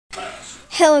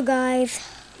Hello guys,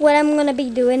 what I'm going to be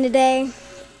doing today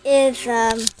is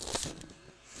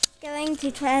going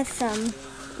to try some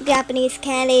Japanese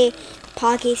candy,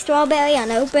 Pocky strawberry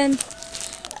unopened,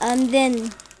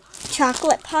 then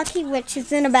chocolate Pocky which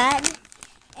is in a bag,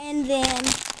 and then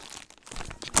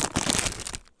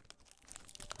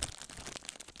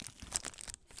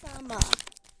some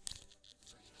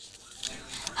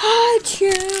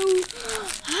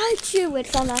Hachu,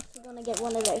 which I'm actually going to get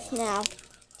one of those now.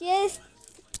 Just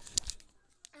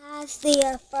as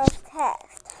the first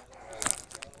test.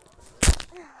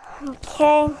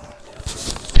 Okay.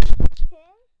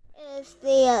 Here is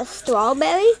the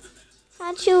strawberry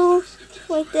Hachu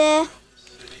right there.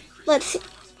 Let's see.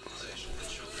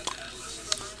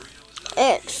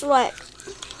 It's like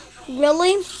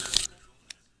really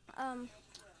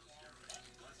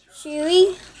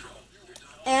chewy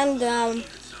and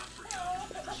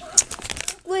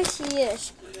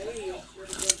squishy-ish,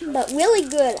 but really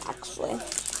good actually.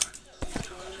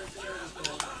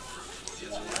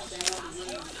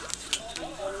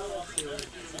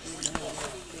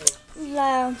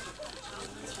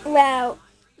 Well,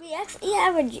 we actually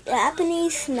have a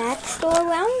Japanese snack store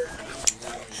around,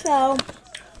 so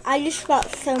I just got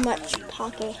so much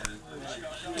Pocky.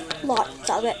 Lots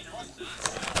of it.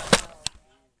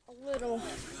 A little.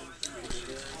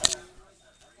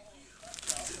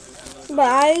 But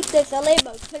I ate this earlier,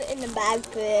 but put it in the bag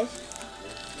first.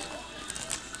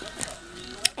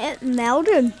 It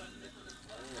melted.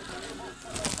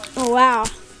 Oh wow.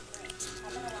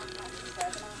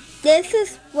 This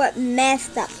is what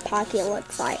messed up Pocky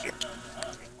looks like.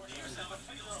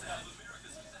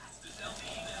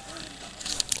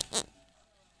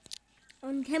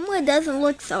 On camera it doesn't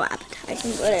look so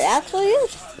appetizing, but it actually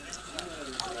is.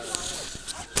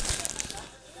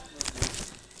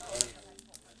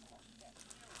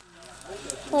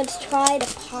 Let's try the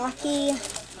Pocky.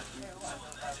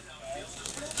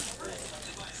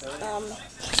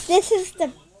 This is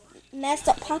the messed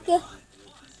up Pocky.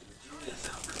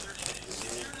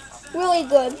 Really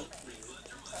good.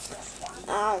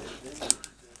 I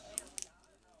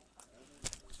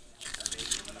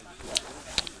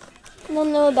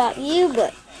don't know about you,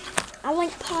 but I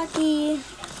like Pocky.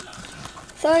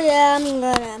 So yeah, I'm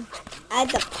gonna add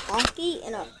the Pocky,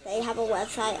 and they have a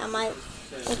website. I might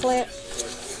look it.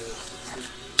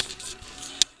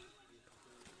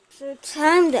 So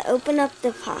time to open up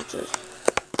the Pocky.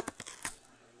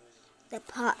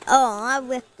 Oh, I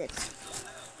ripped it.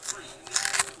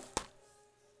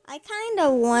 I kind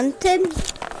of wanted,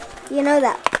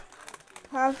 that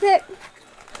perfect.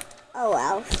 Oh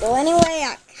well. So anyway,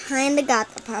 I kind of got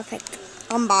the perfect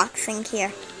unboxing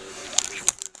here.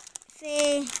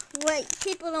 See, what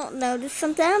people don't notice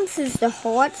sometimes is the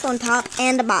hearts on top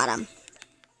and the bottom.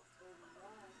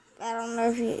 I don't know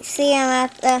if you see them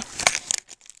at the...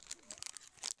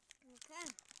 Okay.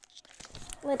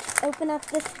 Let's open up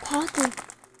this Pocky.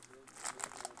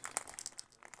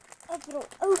 If it'll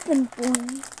open for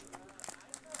me.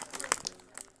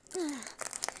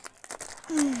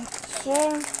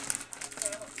 Okay.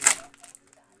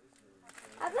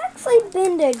 I've actually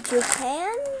been to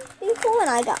Japan before and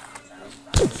I got...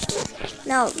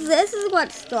 Now, this is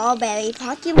what strawberry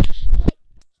Pocky looks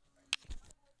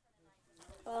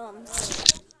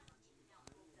like.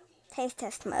 Taste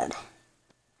test mode.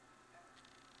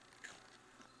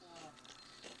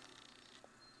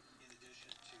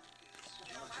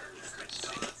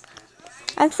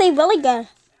 Actually, really good.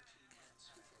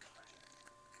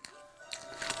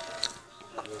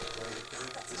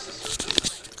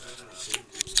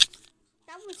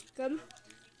 That was good.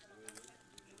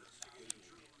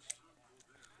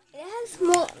 It has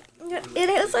more. It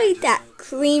has like that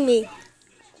creamy,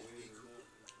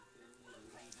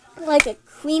 like a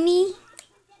creamy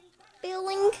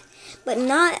filling, but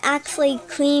not actually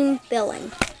cream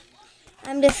filling.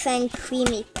 I'm just saying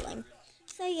creamy filling.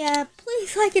 So yeah,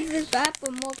 please like and subscribe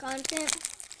for more content.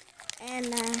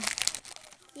 And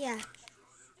yeah,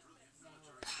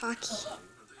 Pocky.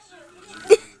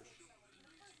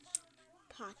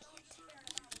 Pocket.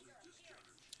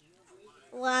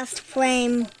 Last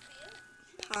frame,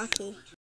 Pocky.